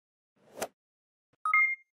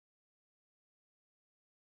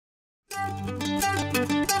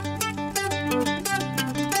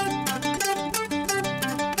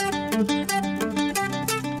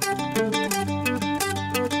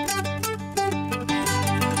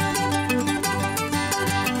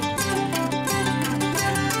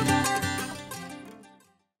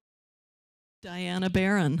Diana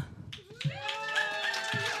Barron.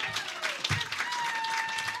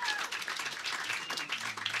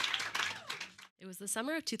 It was the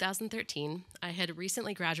summer of 2013. I had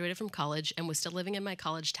recently graduated from college and was still living in my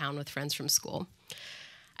college town with friends from school.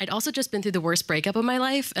 I'd also just been through the worst breakup of my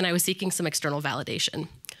life, and I was seeking some external validation.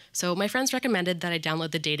 So my friends recommended that I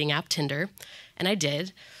download the dating app Tinder, and I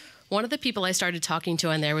did. One of the people I started talking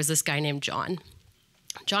to on there was this guy named John.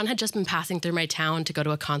 John had just been passing through my town to go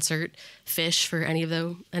to a concert, Fish, for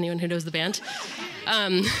anyone who knows the band.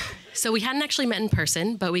 So we hadn't actually met in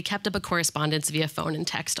person, but we kept up a correspondence via phone and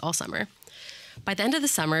text all summer. By the end of the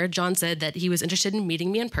summer, John said that he was interested in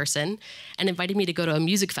meeting me in person and invited me to go to a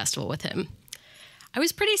music festival with him. I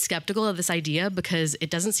was pretty skeptical of this idea because it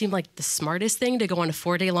doesn't seem like the smartest thing to go on a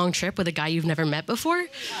 4-day-long trip with a guy you've never met before.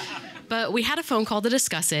 But we had a phone call to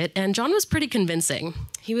discuss it, and John was pretty convincing.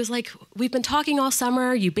 He was like, "We've been talking all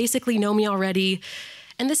summer, you basically know me already,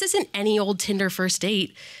 and this isn't any old Tinder first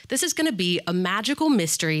date. This is gonna be a magical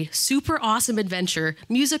mystery, super awesome adventure,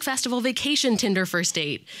 music festival vacation Tinder first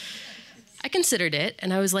date." I considered it,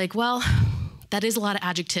 and I was like, well, that is a lot of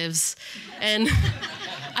adjectives, and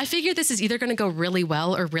I figured this is either gonna go really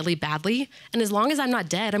well or really badly, and as long as I'm not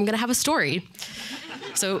dead, I'm gonna have a story.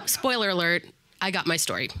 So, spoiler alert, I got my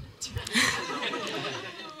story.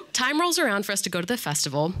 Time rolls around for us to go to the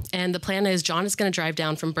festival, and the plan is John is gonna drive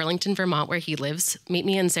down from Burlington, Vermont, where he lives, meet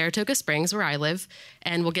me in Saratoga Springs, where I live,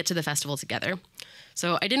 and we'll get to the festival together.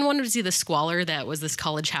 So I didn't want him to see the squalor that was this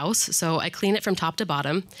college house, so I clean it from top to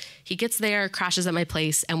bottom. He gets there, crashes at my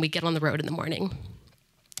place, and we get on the road in the morning.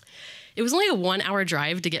 It was only a 1-hour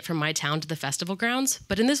drive to get from my town to the festival grounds,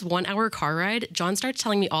 but in this 1-hour car ride, John starts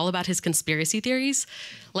telling me all about his conspiracy theories,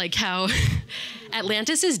 like how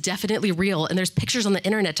Atlantis is definitely real and there's pictures on the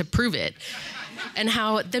internet to prove it, and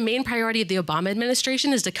how the main priority of the Obama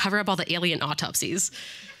administration is to cover up all the alien autopsies.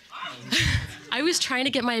 I was trying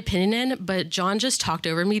to get my opinion in, but John just talked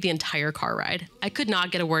over me the entire car ride. I could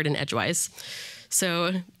not get a word in edgewise.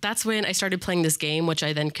 So that's when I started playing this game, which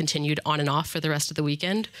I then continued on and off for the rest of the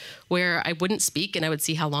weekend, where I wouldn't speak and I would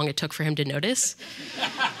see how long it took for him to notice.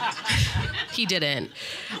 He didn't.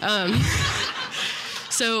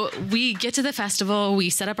 So we get to the festival, we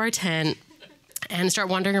set up our tent, and start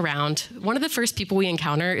wandering around. One of the first people we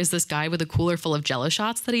encounter is this guy with a cooler full of Jello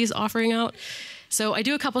shots that he's offering out. So I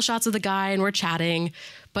do a couple shots with the guy and we're chatting,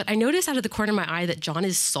 but I notice out of the corner of my eye that John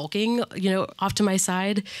is sulking, off to my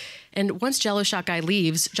side. And once Jello shot guy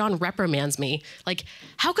leaves, John reprimands me. Like,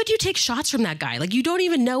 how could you take shots from that guy? Like, you don't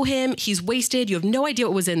even know him. He's wasted. You have no idea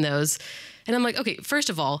what was in those. And I'm like, okay, first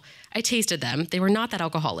of all, I tasted them. They were not that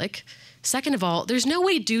alcoholic. Second of all, there's no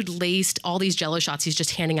way dude laced all these Jello shots he's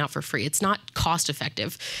just handing out for free. It's not cost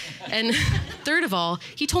effective. And third of all,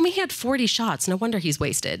 he told me he had 40 shots. No wonder he's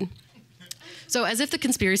wasted. So as if the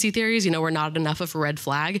conspiracy theories, were not enough of a red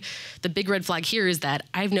flag, the big red flag here is that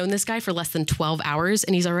I've known this guy for less than 12 hours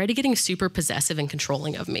and he's already getting super possessive and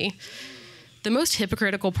controlling of me. The most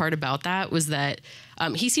hypocritical part about that was that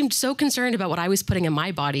he seemed so concerned about what I was putting in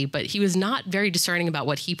my body, but he was not very discerning about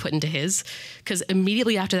what he put into his, because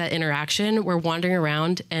immediately after that interaction, we're wandering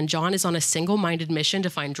around and John is on a single-minded mission to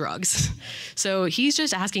find drugs. So he's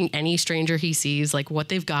just asking any stranger he sees, like, what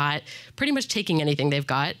they've got, pretty much taking anything they've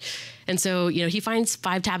got. And so, he finds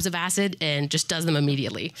 5 tabs of acid and just does them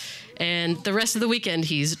immediately. And the rest of the weekend,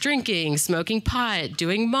 he's drinking, smoking pot,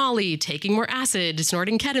 doing Molly, taking more acid,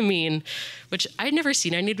 snorting ketamine, which I'd never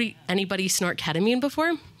seen anybody snort ketamine before.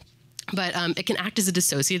 But it can act as a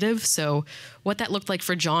dissociative. So what that looked like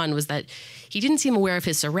for John was that he didn't seem aware of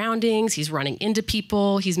his surroundings. He's running into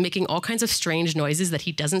people. He's making all kinds of strange noises that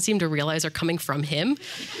he doesn't seem to realize are coming from him.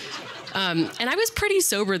 And I was pretty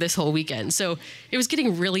sober this whole weekend, so it was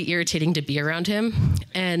getting really irritating to be around him.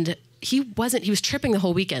 And he was tripping the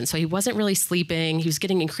whole weekend, so he wasn't really sleeping. He was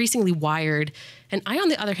getting increasingly wired. And I, on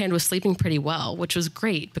the other hand, was sleeping pretty well, which was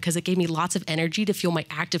great because it gave me lots of energy to fuel my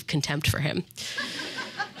active contempt for him.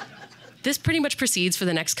 This pretty much proceeds for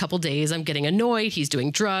the next couple days. I'm getting annoyed. He's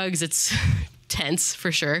doing drugs. It's tense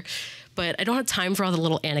for sure. But I don't have time for all the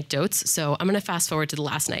little anecdotes, so I'm going to fast forward to the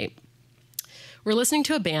last night. We're listening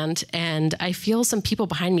to a band, and I feel some people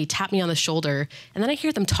behind me tap me on the shoulder, and then I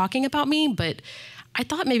hear them talking about me, but I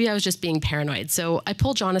thought maybe I was just being paranoid. So I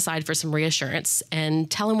pulled John aside for some reassurance and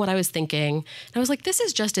tell him what I was thinking. And I was like, this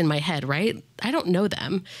is just in my head, right? I don't know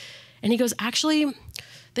them. And he goes, actually,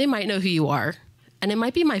 they might know who you are. and it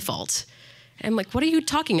might be my fault. I'm like, what are you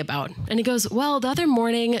talking about? And he goes, well, the other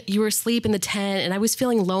morning you were asleep in the tent and I was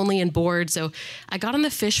feeling lonely and bored. So I got on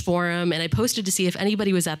the fish forum and I posted to see if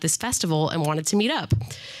anybody was at this festival and wanted to meet up.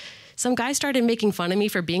 Some guy started making fun of me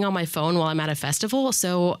for being on my phone while I'm at a festival.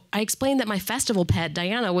 So I explained that my festival pet,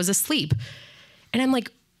 Diana, was asleep. And I'm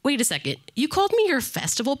like, wait a second, you called me your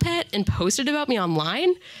festival pet and posted about me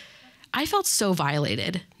online? I felt so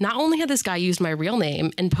violated. Not only had this guy used my real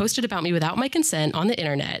name and posted about me without my consent on the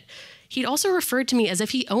internet, he'd also referred to me as if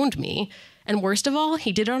he owned me. And worst of all,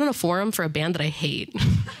 he did it on a forum for a band that I hate.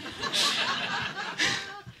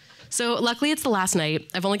 So luckily it's the last night.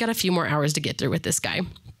 I've only got a few more hours to get through with this guy.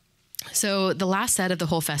 So the last set of the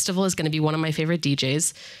whole festival is going to be one of my favorite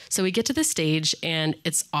DJs. So we get to the stage and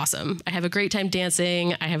it's awesome. I have a great time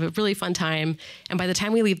dancing. I have a really fun time. And by the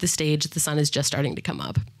time we leave the stage, the sun is just starting to come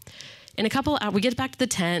up. In a couple hours, we get back to the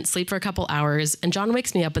tent, sleep for a couple hours, and John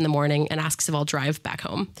wakes me up in the morning and asks if I'll drive back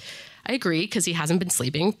home. I agree, because he hasn't been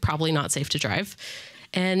sleeping, probably not safe to drive.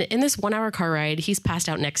 And in this 1 hour car ride, he's passed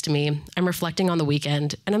out next to me. I'm reflecting on the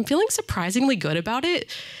weekend, and I'm feeling surprisingly good about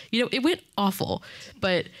it. You know, it went awful,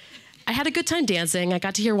 but I had a good time dancing. I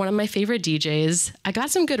got to hear one of my favorite DJs. I got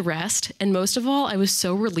some good rest, and most of all, I was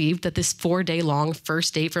so relieved that this 4-day-long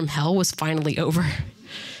first date from hell was finally over.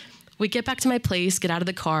 We get back to my place, get out of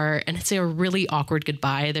the car, and say a really awkward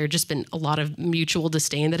goodbye. There had just been a lot of mutual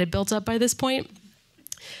disdain that had built up by this point.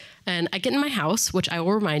 And I get in my house, which I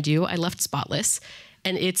will remind you, I left spotless,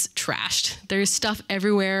 and it's trashed. There's stuff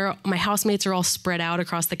everywhere. My housemates are all spread out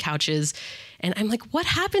across the couches. And I'm like, what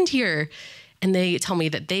happened here? And they tell me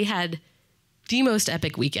that they had the most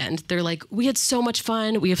epic weekend. They're like, we had so much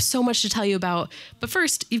fun. We have so much to tell you about. But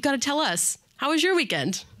first, you've got to tell us, how was your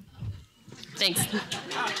weekend? Thanks.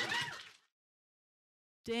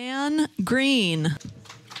 Dan Green.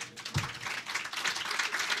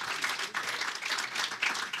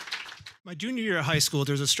 My junior year of high school,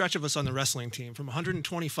 there was a stretch of us on the wrestling team from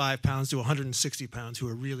 125 pounds to 160 pounds who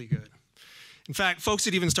were really good. In fact, folks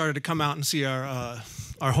had even started to come out and see our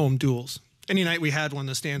home duels. Any night we had one,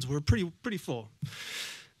 the stands were pretty full.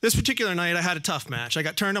 This particular night, I had a tough match. I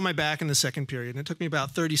got turned on my back in the second period, and it took me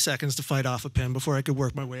about 30 seconds to fight off a pin before I could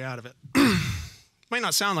work my way out of it. Might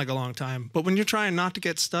not sound like a long time, but when you're trying not to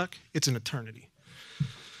get stuck, it's an eternity.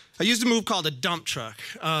 I used a move called a dump truck.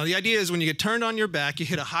 The idea is when you get turned on your back, you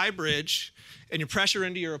hit a high bridge and you pressure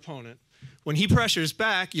into your opponent. When he pressures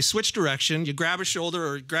back, you switch direction, you grab his shoulder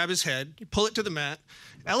or grab his head, you pull it to the mat,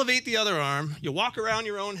 elevate the other arm, you walk around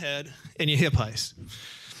your own head, and you hip heist.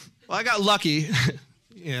 Well, I got lucky.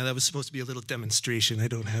 Yeah, that was supposed to be a little demonstration. I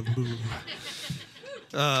don't have boom.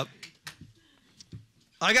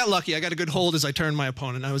 I got lucky. I got a good hold as I turned my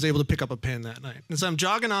opponent. I was able to pick up a pin that night. As I'm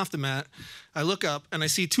jogging off the mat, I look up and I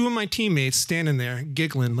see two of my teammates standing there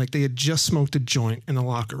giggling like they had just smoked a joint in the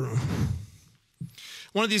locker room.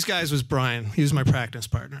 One of these guys was Brian. He was my practice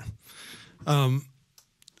partner.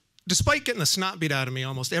 Despite getting the snot beat out of me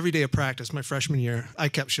almost every day of practice my freshman year, I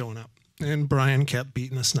kept showing up. And Brian kept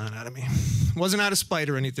beating the snot out of me. It wasn't out of spite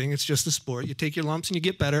or anything. It's just a sport. You take your lumps and you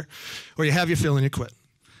get better, or you have your fill and you quit.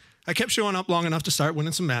 I kept showing up long enough to start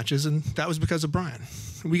winning some matches, and that was because of Brian.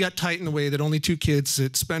 We got tight in the way that only two kids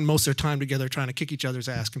that spend most of their time together trying to kick each other's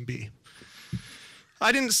ass can be.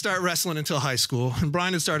 I didn't start wrestling until high school, and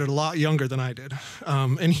Brian had started a lot younger than I did.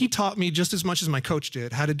 And he taught me just as much as my coach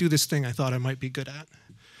did how to do this thing I thought I might be good at.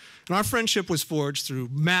 And our friendship was forged through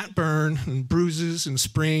mat burn and bruises and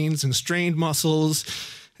sprains and strained muscles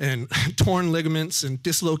and torn ligaments and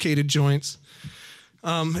dislocated joints.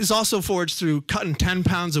 It's also forged through cutting 10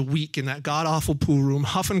 pounds a week in that god-awful pool room,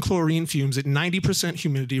 huffing chlorine fumes at 90%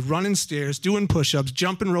 humidity, running stairs, doing push-ups,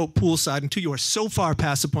 jumping rope poolside until you are so far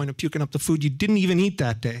past the point of puking up the food you didn't even eat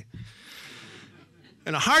that day.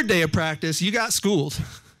 And a hard day of practice, you got schooled.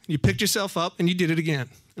 You picked yourself up and you did it again.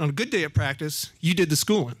 And on a good day of practice, you did the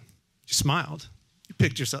schooling. You smiled. You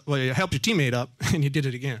picked yourself, well, you helped your teammate up and you did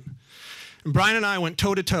it again. And Brian and I went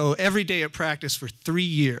toe-to-toe every day at practice for 3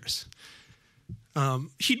 years.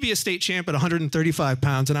 He'd be a state champ at 135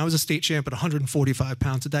 pounds, and I was a state champ at 145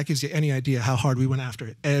 pounds. And that gives you any idea how hard we went after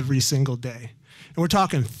it every single day. And we're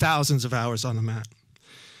talking thousands of hours on the mat.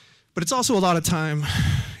 But it's also a lot of time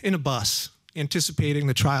in a bus, anticipating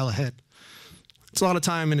the trial ahead. It's a lot of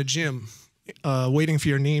time in a gym, waiting for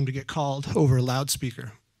your name to get called over a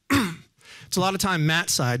loudspeaker. It's a lot of time mat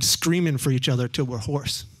side, screaming for each other till we're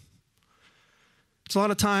hoarse. It's a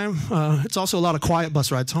lot of time, it's also a lot of quiet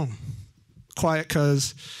bus rides home. Quiet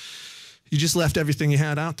because you just left everything you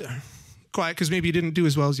had out there. Quiet because maybe you didn't do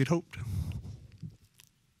as well as you'd hoped.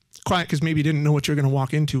 Quiet because maybe you didn't know what you're going to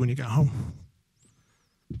walk into when you got home.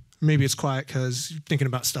 Maybe it's quiet because you're thinking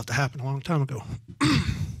about stuff that happened a long time ago.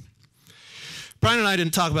 Brian and I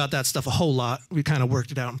didn't talk about that stuff a whole lot. We kind of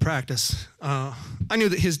worked it out in practice. I knew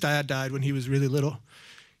that his dad died when he was really little.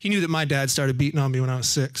 He knew that my dad started beating on me when I was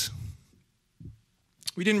 6.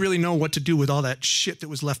 We didn't really know what to do with all that shit that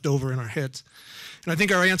was left over in our heads. And I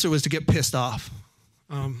think our answer was to get pissed off.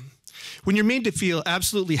 When you're made to feel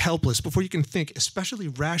absolutely helpless before you can think, especially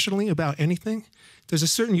rationally, about anything, there's a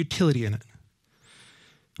certain utility in it.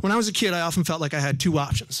 When I was a kid, I often felt like I had 2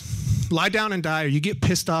 options. Lie down and die, or you get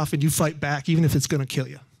pissed off and you fight back, even if it's going to kill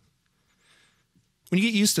you. When you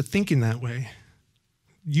get used to thinking that way,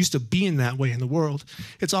 used to being that way in the world,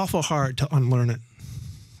 it's awful hard to unlearn it.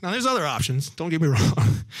 Now, there's other options, don't get me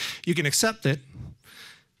wrong. You can accept it,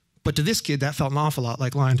 but to this kid, that felt an awful lot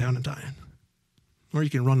like lying down and dying. Or you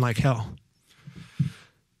can run like hell.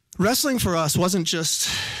 Wrestling for us wasn't just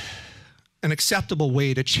an acceptable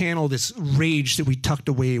way to channel this rage that we tucked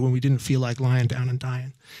away when we didn't feel like lying down and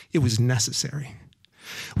dying. It was necessary.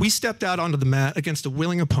 We stepped out onto the mat against a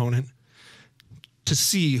willing opponent to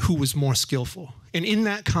see who was more skillful. And in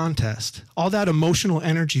that contest, all that emotional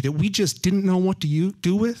energy that we just didn't know what to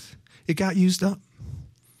do with, it got used up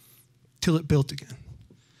till it built again.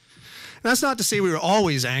 And that's not to say we were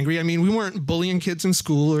always angry. I mean, we weren't bullying kids in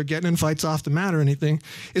school or getting in fights off the mat or anything.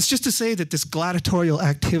 It's just to say that this gladiatorial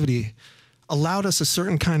activity allowed us a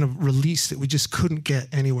certain kind of release that we just couldn't get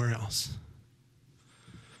anywhere else.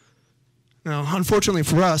 Now, unfortunately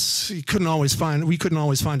for us, we couldn't always find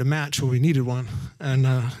a match where we needed one. And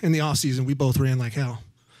in the off season, we both ran like hell.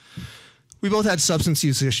 We both had substance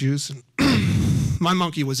use issues. My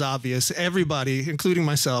monkey was obvious. Everybody, including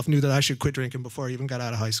myself, knew that I should quit drinking before I even got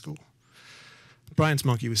out of high school. Brian's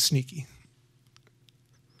monkey was sneaky.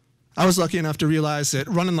 I was lucky enough to realize that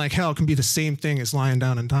running like hell can be the same thing as lying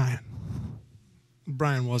down and dying.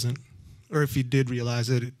 Brian wasn't, or if he did realize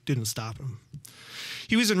it, it didn't stop him.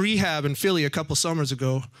 He was in rehab in Philly a couple summers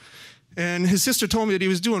ago, and his sister told me that he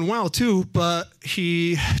was doing well too, but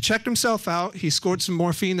he checked himself out, he scored some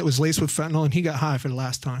morphine that was laced with fentanyl, and he got high for the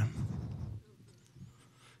last time.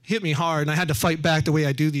 He hit me hard, and I had to fight back the way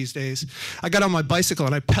I do these days. I got on my bicycle,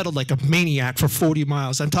 and I pedaled like a maniac for 40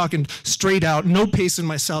 miles. I'm talking straight out, no pacing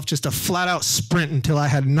myself, just a flat-out sprint until I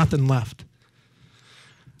had nothing left.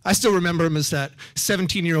 I still remember him as that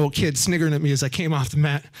 17-year-old kid sniggering at me as I came off the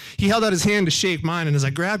mat. He held out his hand to shake mine, and as I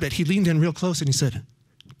grabbed it, he leaned in real close and he said,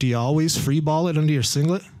 "Do you always free ball it under your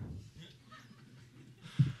singlet?"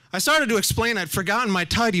 I started to explain I'd forgotten my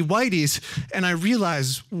tidy whities, and I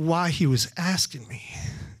realized why he was asking me.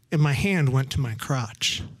 And my hand went to my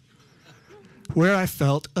crotch, where I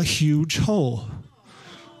felt a huge hole,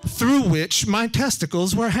 through which my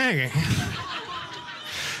testicles were hanging.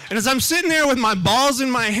 And as I'm sitting there with my balls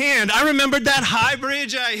in my hand, I remembered that high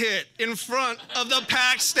bridge I hit in front of the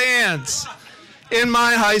packed stands in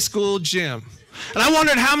my high school gym. And I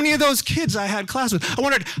wondered how many of those kids I had class with. I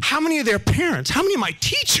wondered how many of their parents, how many of my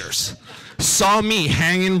teachers saw me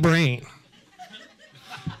hanging brain.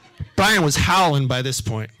 Brian was howling by this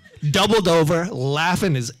point, doubled over,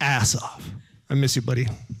 laughing his ass off. I miss you, buddy.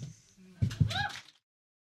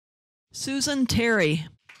 Susan Terry.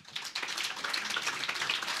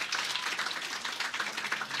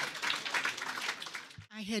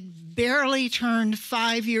 I had barely turned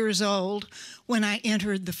 5 years old when I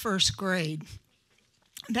entered the first grade.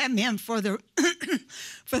 That meant for the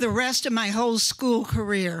rest of my whole school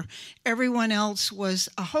career, everyone else was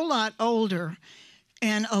a whole lot older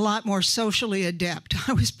and a lot more socially adept.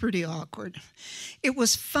 I was pretty awkward. It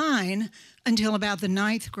was fine until about the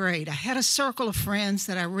 9th grade. I had a circle of friends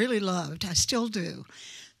that I really loved. I still do.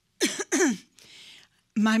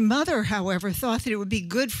 My mother, however, thought that it would be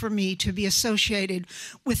good for me to be associated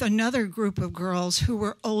with another group of girls who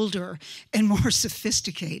were older and more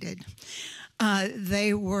sophisticated.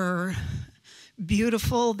 They were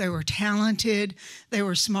beautiful, they were talented, they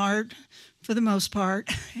were smart for the most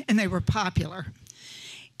part, and they were popular.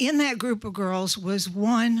 In that group of girls was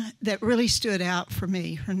one that really stood out for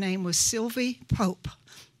me. Her name was Sylvie Pope.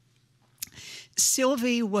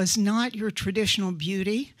 Sylvie was not your traditional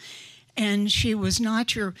beauty, and she was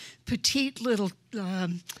not your petite little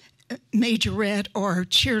majorette or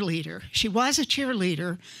cheerleader. She was a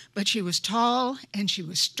cheerleader, but she was tall and she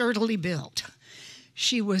was sturdily built.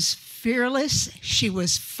 She was fearless, she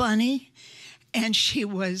was funny, and she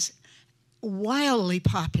was wildly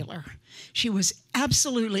popular. She was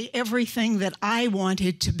absolutely everything that I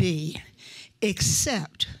wanted to be,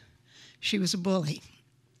 except she was a bully,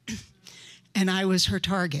 and I was her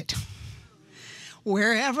target.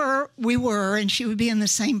 Wherever we were, and she would be in the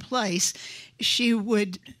same place, she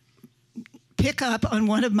would pick up on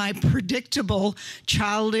one of my predictable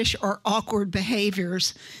childish or awkward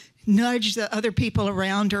behaviors, nudge the other people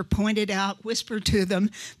around her, point it out, whisper to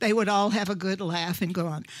them. They would all have a good laugh and go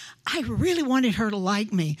on. I really wanted her to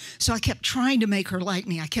like me, so I kept trying to make her like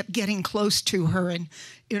me. I kept getting close to her and,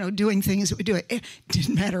 doing things that would do it. It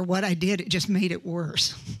didn't matter what I did, it just made it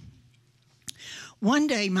worse. One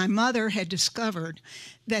day, my mother had discovered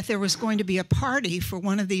that there was going to be a party for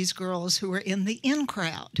one of these girls who were in the in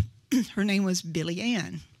crowd. Her name was Billy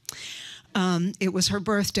Ann. It was her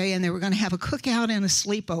birthday, and they were going to have a cookout and a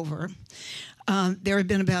sleepover. There had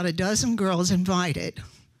been about a dozen girls invited.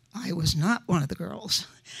 I was not one of the girls.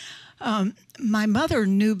 My mother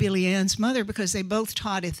knew Billy Ann's mother because they both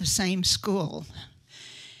taught at the same school.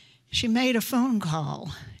 She made a phone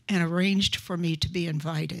call and arranged for me to be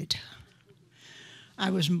invited. I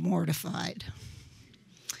was mortified.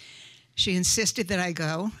 She insisted that I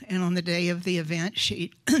go, and on the day of the event,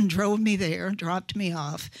 she drove me there, dropped me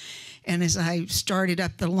off, and as I started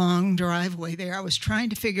up the long driveway there, I was trying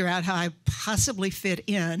to figure out how I possibly fit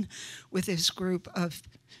in with this group of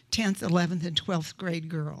 10th, 11th, and 12th grade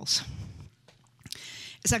girls.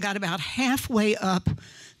 As I got about halfway up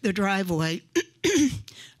the driveway,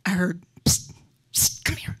 I heard, "Psst, psst,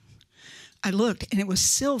 come here." I looked, and it was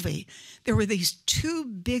Sylvie. There were these two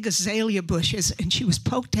big azalea bushes, and she was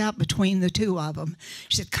poked out between the two of them.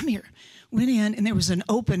 She said, "Come here." Went in, and there was an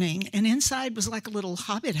opening, and inside was like a little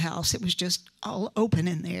hobbit house. It was just all open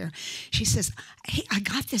in there. She says, "Hey, I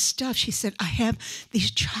got this stuff." She said, "I have these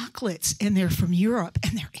chocolates, and they're from Europe,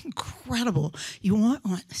 and they're incredible. You want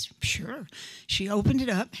one?" I said, "Sure." She opened it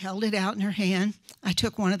up, held it out in her hand. I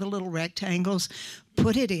took one of the little rectangles,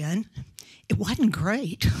 put it in. It wasn't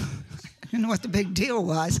great. I didn't know what the big deal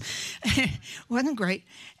was. It wasn't great.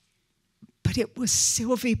 But it was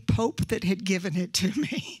Sylvie Pope that had given it to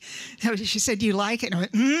me. She said, "Do you like it?" And I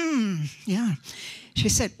went, yeah. She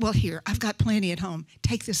said, "Well, here, I've got plenty at home.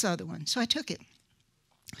 Take this other one." So I took it.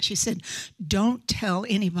 She said, "Don't tell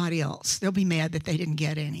anybody else. They'll be mad that they didn't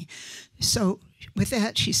get any." So with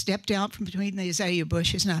that, she stepped out from between the azalea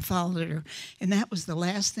bushes, and I followed her. And that was the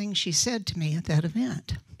last thing she said to me at that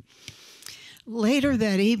event. Later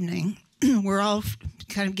that evening, we're all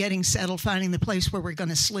kind of getting settled, finding the place where we're going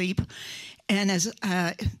to sleep. And as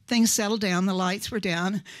things settled down, the lights were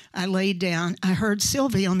down, I laid down. I heard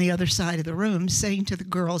Sylvie on the other side of the room saying to the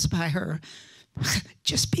girls by her,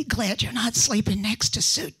 "Just be glad you're not sleeping next to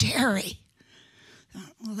Sue Terry."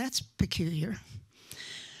 Well, that's peculiar.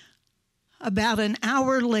 About an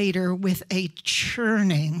hour later, with a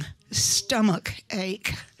churning stomach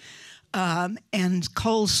ache, and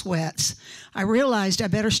cold sweats, I realized I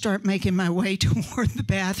better start making my way toward the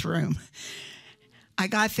bathroom. I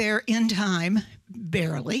got there in time,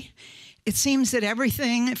 barely. It seems that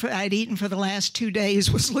everything I'd eaten for the last 2 days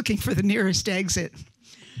was looking for the nearest exit.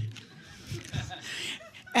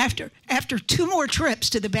 After 2 more trips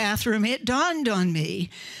to the bathroom, it dawned on me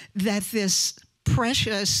that this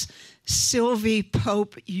precious Sylvie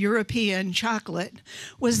Pope European chocolate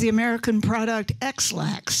was the American product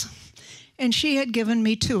X-Lax. And she had given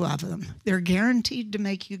me 2 of them. They're guaranteed to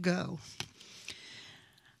make you go.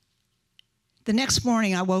 The next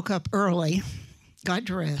morning, I woke up early, got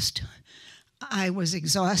dressed. I was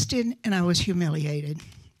exhausted, and I was humiliated.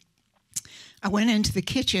 I went into the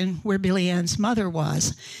kitchen where Billy Ann's mother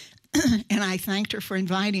was, and I thanked her for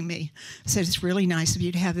inviting me. I said, "It's really nice of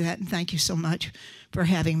you to have that, and thank you so much for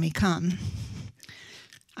having me come."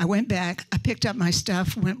 I went back, I picked up my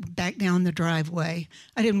stuff, went back down the driveway.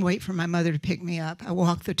 I didn't wait for my mother to pick me up. I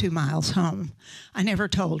walked the 2 miles home. I never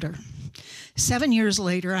told her. 7 years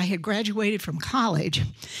later, I had graduated from college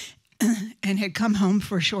and had come home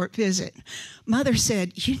for a short visit. Mother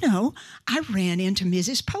said, "You know, I ran into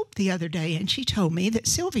Mrs. Pope the other day, and she told me that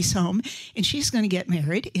Sylvie's home, and she's going to get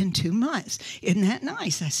married in 2 months. Isn't that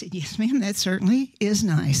nice?" I said, "Yes, ma'am, that certainly is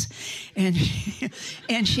nice." And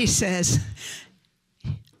she says,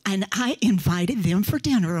 "And I invited them for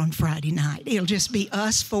dinner on Friday night. It'll just be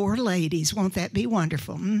us 4 ladies. Won't that be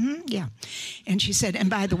wonderful?" Yeah. And she said, "And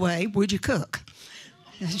by the way, would you cook?"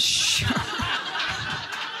 Sure.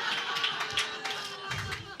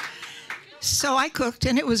 So I cooked,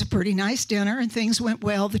 and it was a pretty nice dinner, and things went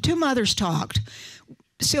well. The 2 mothers talked.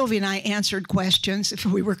 Sylvie and I answered questions if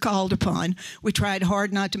we were called upon. We tried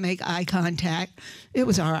hard not to make eye contact. It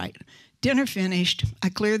was all right. Dinner finished. I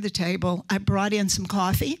cleared the table. I brought in some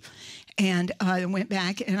coffee, And I went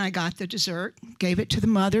back and I got the dessert, gave it to the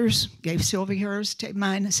mothers, gave Sylvie hers, take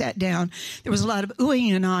mine, and sat down. There was a lot of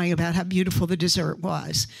oohing and ahhing about how beautiful the dessert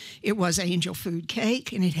was. It was angel food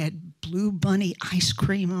cake, and it had blue bunny ice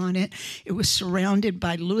cream on it. It was surrounded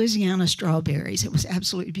by Louisiana strawberries. It was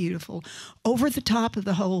absolutely beautiful. Over the top of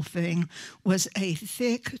the whole thing was a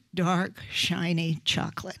thick, dark, shiny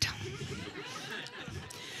chocolate.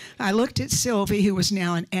 I looked at Sylvie, who was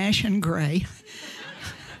now an ashen gray,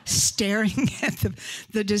 staring at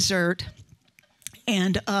the dessert.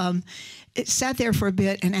 And it sat there for a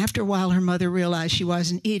bit, and after a while, her mother realized she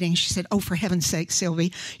wasn't eating. She said, "Oh, for heaven's sake,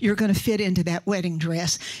 Sylvie, you're going to fit into that wedding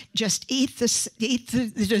dress. Just eat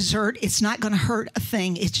the dessert. It's not going to hurt a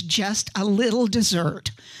thing. It's just a little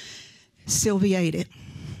dessert." Sylvie ate it.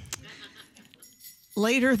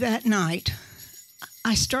 Later that night,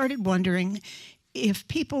 I started wondering if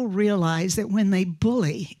people realize that when they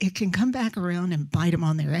bully, it can come back around and bite them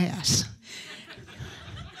on their ass.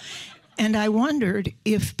 And I wondered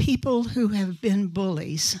if people who have been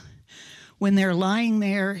bullies, when they're lying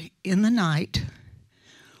there in the night,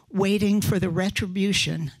 waiting for the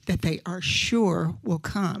retribution that they are sure will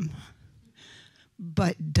come,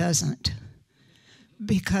 but doesn't.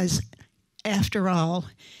 Because after all,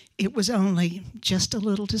 it was only just a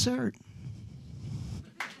little dessert.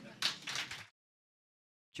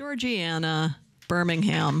 Georgiana,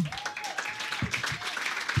 Birmingham.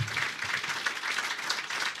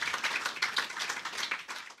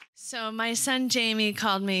 So my son Jamie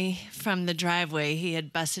called me from the driveway. He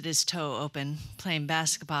had busted his toe open playing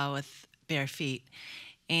basketball with bare feet.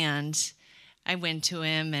 And I went to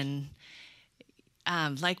him, and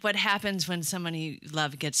like what happens when someone you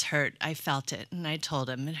love gets hurt, I felt it. And I told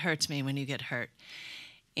him, "It hurts me when you get hurt."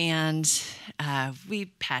 And we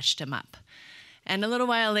patched him up. And a little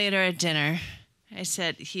while later at dinner, I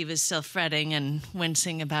said he was still fretting and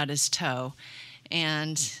wincing about his toe.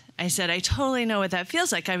 And I said, "I totally know what that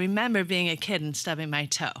feels like. I remember being a kid and stubbing my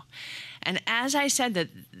toe." And as I said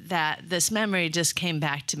that this memory just came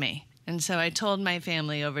back to me. And so I told my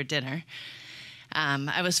family over dinner.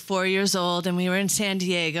 I was 4 years old, and we were in San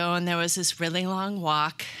Diego, and there was this really long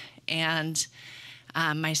walk, and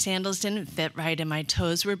my sandals didn't fit right, and my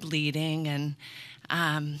toes were bleeding, and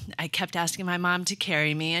I kept asking my mom to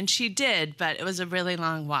carry me, and she did, but it was a really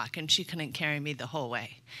long walk, and she couldn't carry me the whole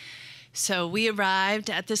way. So we arrived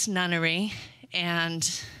at this nunnery, and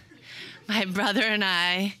my brother and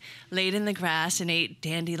I laid in the grass and ate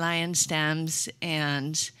dandelion stems,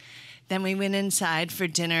 and then we went inside for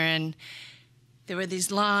dinner, and there were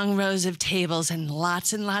these long rows of tables and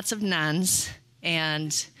lots of nuns,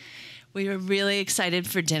 and we were really excited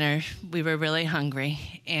for dinner. We were really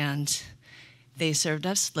hungry, and they served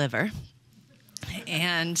us liver,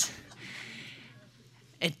 and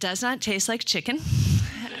it does not taste like chicken.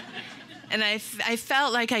 And I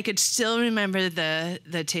felt like I could still remember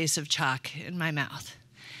the taste of chalk in my mouth.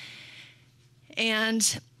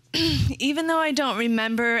 And even though I don't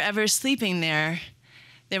remember ever sleeping there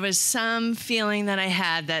was some feeling that I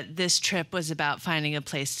had that this trip was about finding a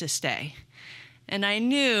place to stay. And I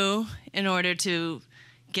knew in order to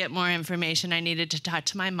get more information, I needed to talk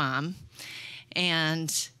to my mom.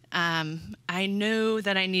 And I knew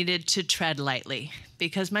that I needed to tread lightly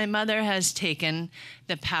because my mother has taken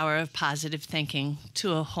the power of positive thinking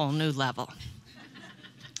to a whole new level.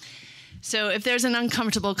 So if there's an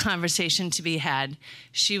uncomfortable conversation to be had,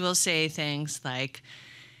 she will say things like,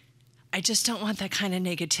 "I just don't want that kind of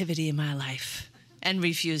negativity in my life," and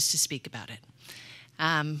refuse to speak about it.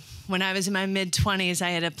 When I was in my mid-20s, I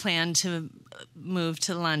had a plan to move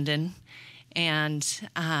to London, and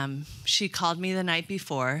she called me the night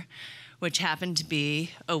before, which happened to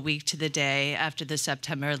be a week to the day after the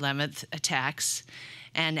September 11th attacks,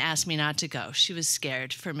 and asked me not to go. She was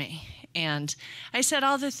scared for me. And I said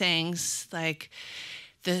all the things like,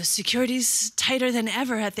 "The security's tighter than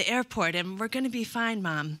ever at the airport, and we're going to be fine,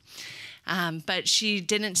 Mom." But she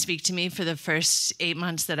didn't speak to me for the first 8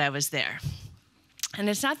 months that I was there. And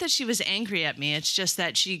it's not that she was angry at me, it's just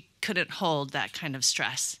that she couldn't hold that kind of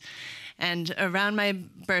stress. And around my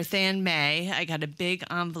birthday in May, I got a big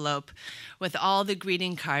envelope with all the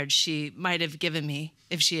greeting cards she might have given me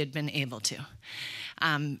if she had been able to.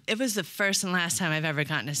 It was the first and last time I've ever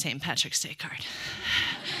gotten a St. Patrick's Day card.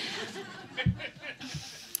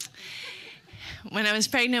 When I was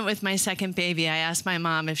pregnant with my second baby, I asked my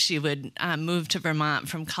mom if she would move to Vermont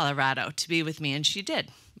from Colorado to be with me, and she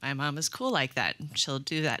did. My mom is cool like that. She'll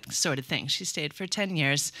do that sort of thing. She stayed for 10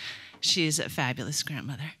 years. She's a fabulous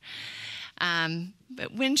grandmother.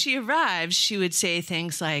 But when she arrived, she would say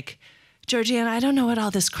things like, "Georgiana, I don't know what all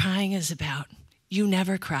this crying is about. You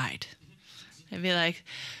never cried." I'd be like,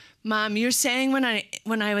 Mom, you're saying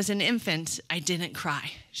when I was an infant, I didn't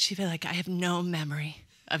cry. She'd be like, I have no memory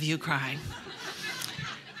of you crying.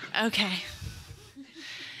 Okay.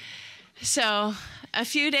 So a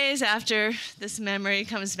few days after this memory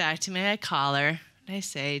comes back to me, I call her. And I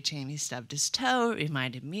say, Jamie stubbed his toe. It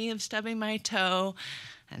reminded me of stubbing my toe.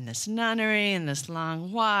 And this nunnery and this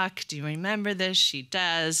long walk. Do you remember this? She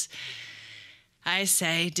does. I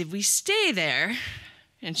say, did we stay there?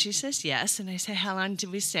 And she says, yes. And I say, how long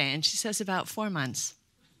did we stay? And she says, about 4 months.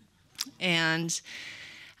 And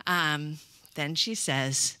then she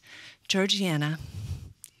says, Georgiana,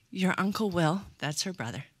 your Uncle Will, that's her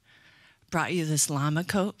brother, brought you this llama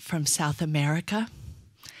coat from South America.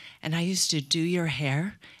 And I used to do your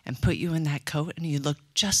hair and put you in that coat, and you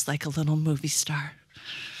looked just like a little movie star.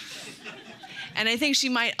 And I think she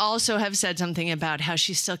might also have said something about how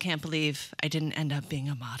she still can't believe I didn't end up being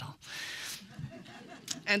a model.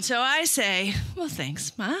 And so I say, well,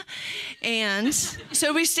 thanks, Ma. And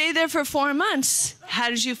so we stayed there for 4 months. How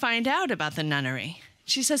did you find out about the nunnery?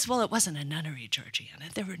 She says, well, it wasn't a nunnery, Georgiana.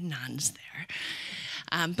 There were nuns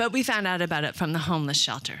there. But we found out about it from the homeless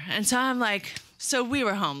shelter. And so I'm like, so we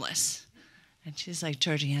were homeless. And she's like,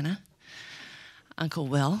 Georgiana, Uncle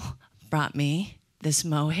Will brought me this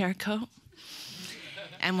mohair coat.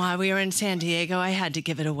 And while we were in San Diego, I had to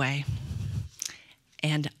give it away.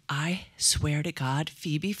 And I swear to God,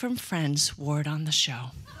 Phoebe from Friends wore it on the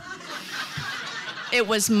show. It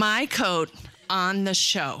was my coat on the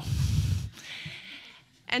show.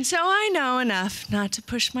 And so I know enough not to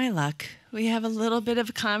push my luck. We have a little bit of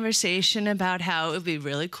a conversation about how it would be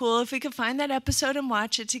really cool if we could find that episode and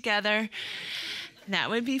watch it together. That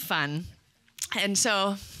would be fun. And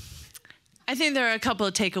so I think there are a couple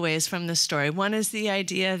of takeaways from this story. One is the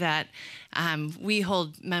idea that we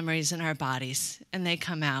hold memories in our bodies, and they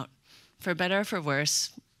come out, for better or for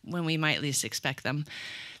worse, when we might least expect them.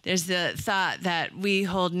 There's the thought that we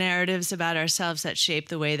hold narratives about ourselves that shape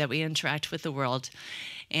the way that we interact with the world.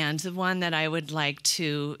 And the one that I would like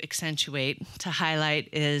to accentuate, to highlight,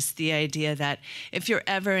 is the idea that if you're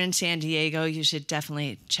ever in San Diego, you should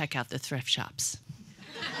definitely check out the thrift shops.